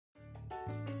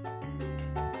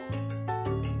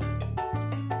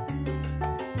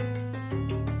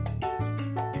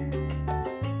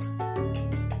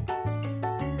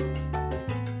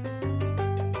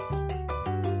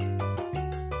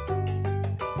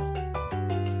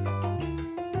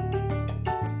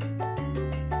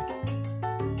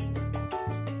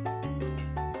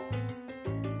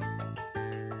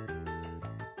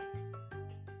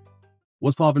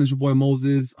What's poppin'? It's your boy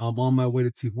Moses. I'm on my way to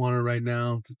Tijuana right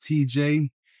now to TJ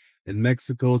in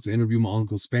Mexico to interview my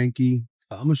uncle Spanky.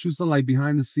 I'm gonna shoot some like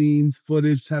behind the scenes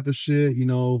footage type of shit, I'm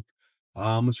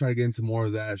gonna try to get into more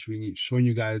of that, showing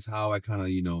you guys how I kind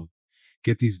of,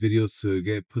 get these videos to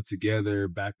get put together,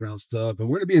 background stuff. And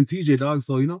we're gonna be in TJ, dog.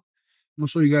 So, I'm gonna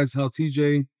show you guys how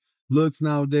TJ looks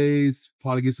nowadays.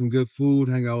 Probably get some good food,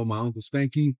 hang out with my uncle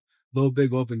Spanky. A little bit,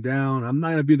 go up and down. I'm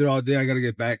not gonna be there all day. I gotta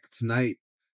get back tonight,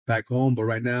 back home. But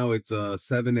right now it's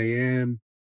 7 a.m.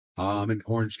 In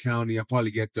Orange County. I'll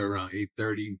probably get there around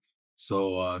 8:30.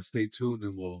 So stay tuned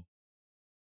and we'll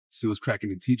see what's cracking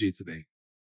in TJ today.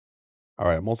 All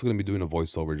right, I'm also going to be doing a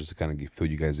voiceover just to kind of fill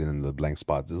you guys in the blank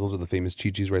spots. Those are the famous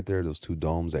chichis right there, those two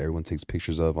domes that everyone takes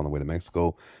pictures of on the way to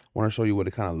Mexico. I want to show you what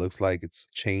it kind of looks like. It's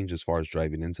changed as far as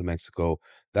driving into Mexico.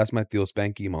 That's my tío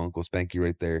Spanky, my uncle Spanky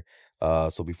right there.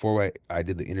 So before I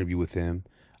did the interview with him,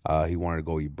 he wanted to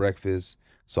go eat breakfast.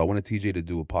 So I wanted TJ to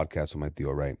do a podcast with my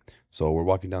tío, right? So we're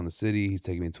walking down the city. He's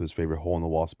taking me to his favorite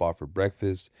hole-in-the-wall spot for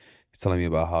breakfast. He's telling me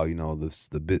about how,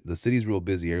 the city's real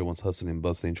busy. Everyone's hustling and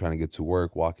bustling, trying to get to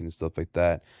work, walking and stuff like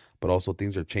that. But also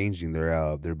things are changing.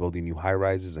 They're building new high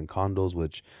rises and condos,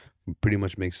 which pretty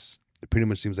much seems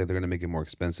like they're gonna make it more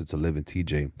expensive to live in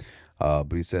TJ.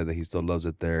 But he said that he still loves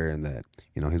it there and that,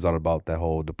 he's all about that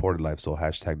whole deported life. So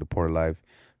hashtag deported life.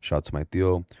 Shout out to my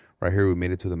tío. Right here, we made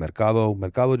it to the Mercado.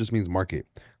 Mercado just means market.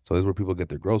 So this is where people get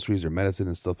their groceries, their medicine,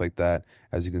 and stuff like that.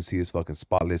 As you can see, it's fucking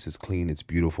spotless. It's clean. It's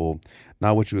beautiful.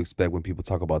 Not what you expect when people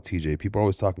talk about TJ. People are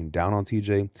always talking down on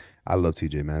TJ. I love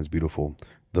TJ, man. It's beautiful.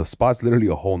 The spot's literally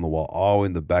a hole in the wall, all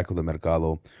in the back of the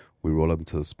Mercado. We roll up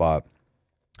into the spot.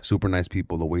 Super nice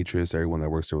people. The waitress, everyone that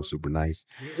works there was super nice.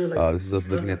 This is us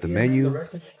looking at the menu,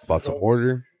 about to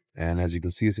order. And as you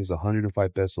can see, it says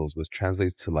 105 pesos, which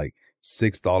translates to like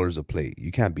 $6 a plate. You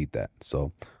can't beat that.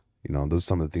 So, those are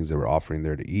some of the things that we're offering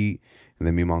there to eat. And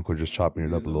then me and my uncle just chopping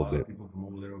it up a little bit.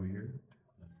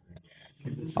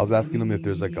 I was asking him if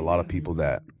there's like a lot of people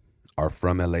that are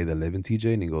from LA that live in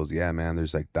TJ. And he goes, yeah, man,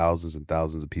 there's like thousands and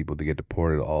thousands of people that get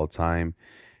deported all the time.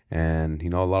 And,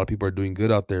 a lot of people are doing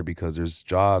good out there because there's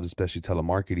jobs, especially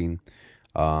telemarketing,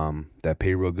 that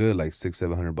pay real good, like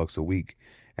 $600-700 a week.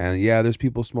 And yeah, there's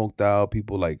people smoked out,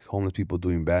 people like homeless people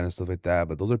doing bad and stuff like that.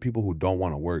 But those are people who don't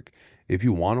want to work. If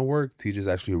you want to work, TJ is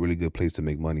actually a really good place to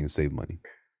make money and save money.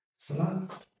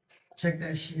 Check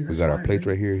that shit. We got our plates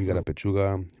right here. He got a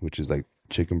pechuga, which is like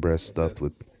chicken breast stuffed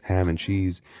with ham and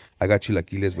cheese. I got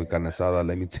chilaquiles with carne asada.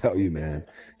 Let me tell you, man,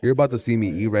 you're about to see me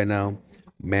eat right now.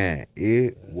 Man,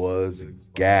 it was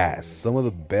gas. Some of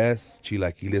the best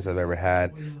chilaquiles I've ever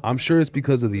had. I'm sure it's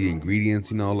because of the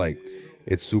ingredients, like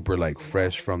it's super like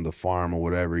fresh from the farm or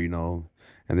whatever, And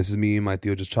this is me and my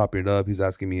tío just chopping it up.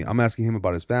 I'm asking him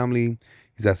about his family.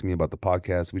 He's asking me about the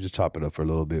podcast. We just chop it up for a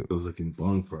little bit. It was looking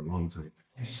bung for a long time.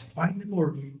 Find them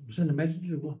or send a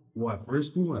message or what? Well, at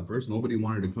first nobody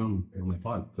wanted to come on my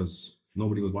pod because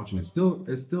nobody was watching it.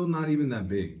 It's still not even that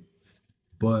big.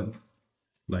 But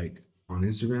like on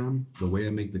Instagram, the way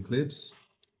I make the clips,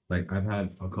 like I've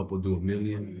had a couple do 1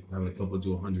 million, I've had a couple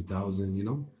do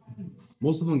 100,000,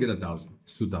 Most of them get 1,000,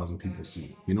 2,000 people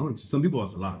see, And to some people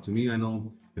that's a lot. To me, I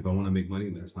know if I want to make money,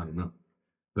 that's not enough.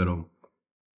 But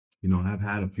I've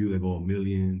had a few that go 1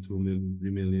 million, 2 million, 3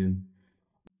 million,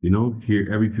 here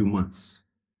every few months.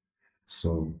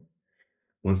 So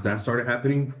once that started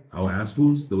happening, I would ask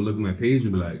fools, they would look at my page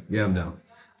and be like, yeah, I'm down.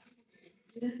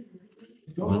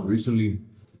 Recently,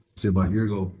 say about a year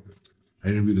ago, I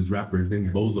interviewed this rapper. His name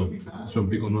is Bozo. He's from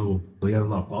Pico Nuevo. So he has a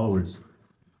lot of followers.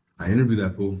 I interviewed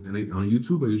that fool, and on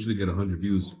YouTube, I usually get 100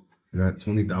 views. I got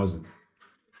 20,000.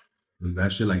 And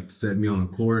that shit like set me on a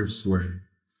course where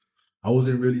I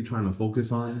wasn't really trying to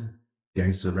focus on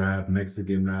gangster rap,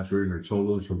 Mexican rappers, or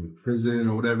cholos from prison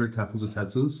or whatever,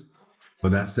 tattoos.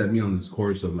 But that set me on this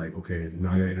course of like, okay,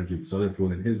 now I gotta interview this other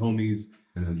fool and his homies,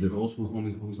 and then the old school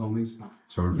homies.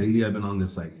 So lately I've been on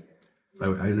this like I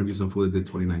interviewed some fool that did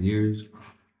 29 years,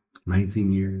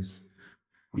 19 years.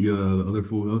 Yeah, the other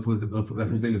fool,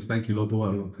 his name is Spanky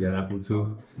Loto. Yeah, that one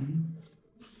too.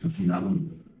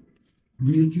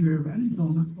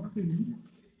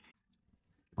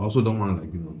 I also don't want to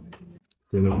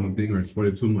say the one thing or exploit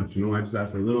it too much. I just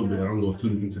ask a little bit. I don't go too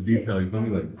into detail. You feel me?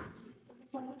 Like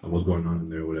what's going on in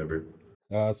there, whatever.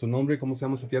 Su nombre, ¿cómo se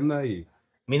llama su tienda?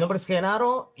 Mi nombre es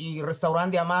Genaro y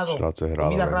restaurante Amado.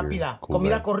 Comida rápida,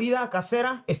 comida corrida,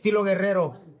 casera, estilo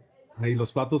guerrero. ¿Y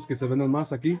los platos que se venden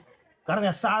más aquí? Carne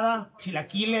asada,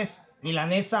 chilaquiles,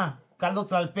 milanesa, caldo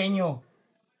tlalpeño.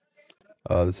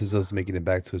 This is us making it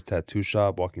back to his tattoo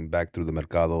shop, walking back through the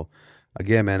Mercado.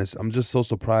 Again, man, I'm just so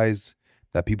surprised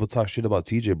that people talk shit about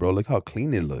TJ, bro. Look how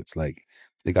clean it looks. Like,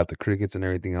 They got the crickets and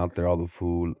everything out there, all the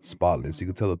food, spotless. You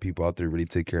can tell the people out there really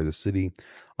take care of the city.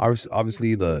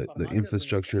 Obviously, the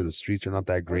infrastructure, the streets are not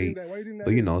that great,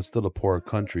 but you know, it's still a poor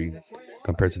country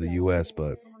compared to the U.S.,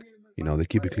 but you know, they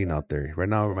keep it clean out there. Right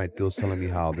now, my Theo's telling me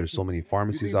how there's so many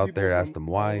pharmacies out there. I asked him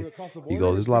why. He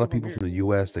goes, there's a lot of people from the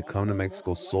U.S. that come to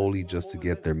Mexico solely just to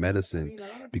get their medicine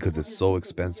because it's so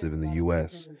expensive in the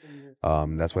U.S.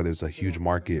 That's why there's a huge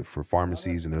market for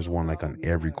pharmacies, and there's one like on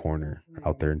every corner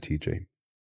out there in TJ.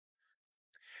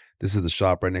 This is the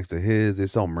shop right next to his. They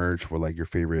sell merch for like your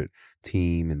favorite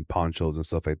team and ponchos and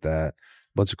stuff like that.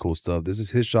 Bunch of cool stuff. This is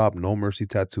his shop, No Mercy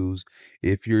Tattoos.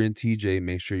 If you're in TJ,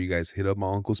 make sure you guys hit up my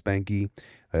Uncle Spanky.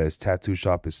 His tattoo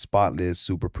shop is spotless,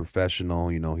 super professional.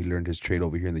 You know, he learned his trade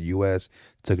over here in the U.S.,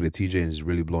 took it to TJ, and is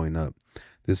really blowing up.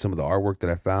 This is some of the artwork that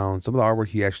I found. Some of the artwork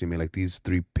he actually made, like these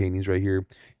 3 paintings right here.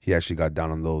 He actually got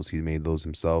down on those. He made those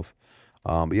himself.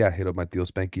 But yeah, hit up my Theo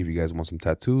Spanky if you guys want some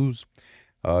tattoos.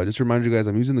 Just to remind you guys,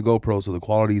 I'm using the GoPro, so the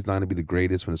quality is not going to be the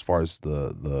greatest when as far as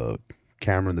the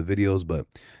camera and the videos, but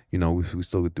you know, we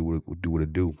still do what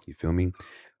it do. You feel me?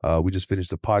 We just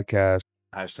finished the podcast.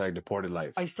 Hashtag deported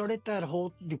life. I started that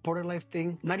whole deported life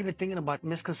thing, not even thinking about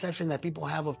misconception that people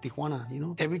have of Tijuana, you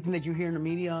know? Everything that you hear in the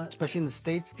media, especially in the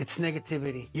States, it's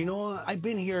negativity. You know, I've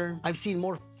been here, I've seen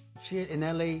more shit in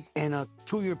LA in a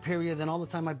 2-year period than all the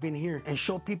time I've been here, and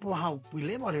show people how we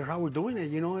live out here, how we're doing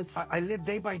it. You know, I live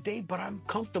day by day, but I'm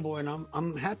comfortable and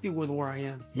I'm happy with where I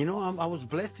am. You know, I was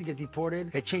blessed to get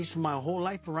deported. It changed my whole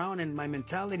life around and my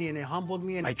mentality, and it humbled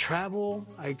me. And I travel,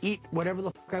 I eat whatever the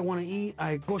fuck I want to eat.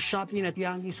 I go shopping at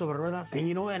Tianguis sobre ruedas, and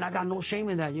you know, and I got no shame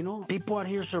in that. You know, people out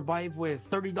here survive with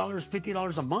 $30,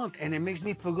 $50 a month, and it makes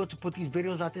me feel good to put these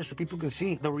videos out there so people can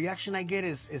see. The reaction I get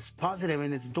is positive,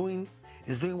 and it's doing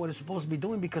what it's supposed to be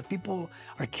doing, because people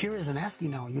are curious and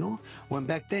asking now, you know, when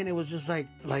back then it was just like,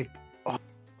 oh,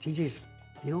 TJ's,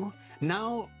 you know,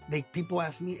 now people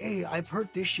ask me, hey, I've heard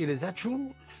this shit, is that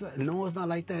true? No, it's not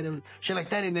like that, and shit like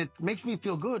that, and it makes me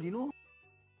feel good, you know.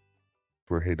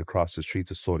 We're headed across the street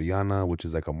to Soriana, which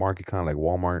is like a market, kind of like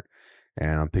Walmart,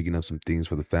 and I'm picking up some things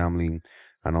for the family.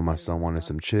 I know my son wanted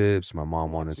some chips, my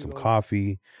mom wanted some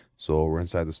coffee, so we're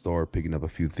inside the store picking up a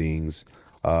few things.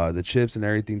 The chips and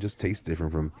everything just taste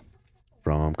different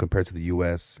from compared to the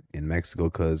U.S. and Mexico,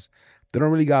 because they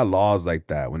don't really got laws like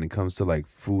that when it comes to like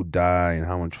food dye and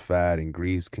how much fat and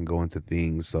grease can go into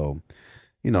things. So,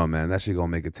 you know, man, that shit gonna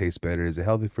make it taste better. Is it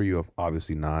healthy for you?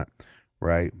 Obviously not,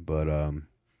 right? But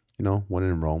you know, when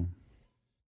in Rome.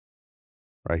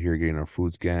 Right here, getting our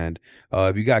food scanned.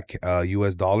 If you got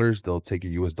US dollars, they'll take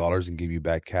your US dollars and give you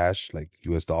back cash, like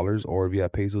US dollars. Or if you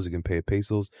have pesos, you can pay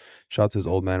pesos. Shout out to this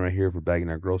old man right here for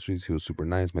bagging our groceries. He was super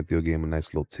nice. My Theo gave him a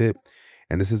nice little tip.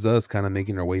 And this is us kind of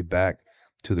making our way back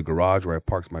to the garage where I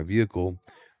parked my vehicle.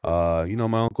 You know,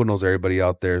 my uncle knows everybody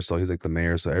out there, so he's like the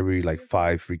mayor. So every like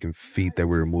 5 freaking feet that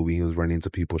we were moving, he was running into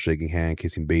people, shaking hands,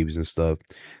 kissing babies and stuff.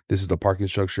 This is the parking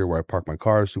structure where I park my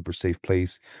car. Super safe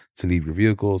place to leave your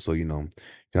vehicle, so you know you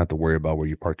don't have to worry about where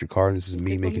you parked your car. And this is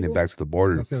me making it back to the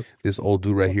border. This old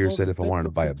dude right here said if I wanted to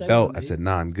buy a belt, I said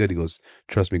nah, I'm good. He goes,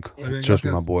 trust me,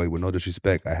 my boy. With no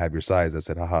disrespect, I have your size. I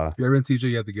said, haha. If you're ever in TJ,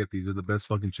 you have to get these. They're the best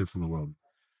fucking chips in the world.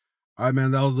 All right,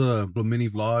 man, that was a little mini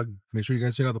vlog. Make sure you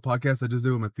guys check out the podcast I just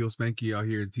did with my Theo Spanky out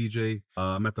here in TJ.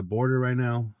 I'm at the border right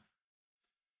now.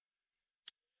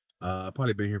 I've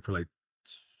probably been here for like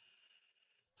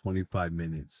 25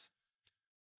 minutes.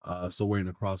 Still waiting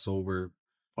to cross over.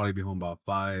 Probably be home about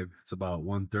 5. It's about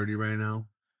 1:30 right now.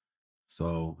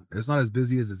 So it's not as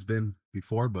busy as it's been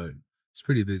before, but it's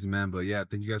pretty busy, man. But yeah,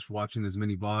 thank you guys for watching this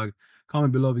mini vlog.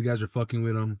 Comment below if you guys are fucking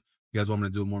with them. If you guys want me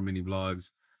to do more mini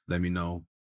vlogs, let me know.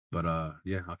 But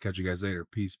yeah, I'll catch you guys later.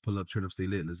 Peace. Pull up, turn up, stay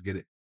lit. Let's get it.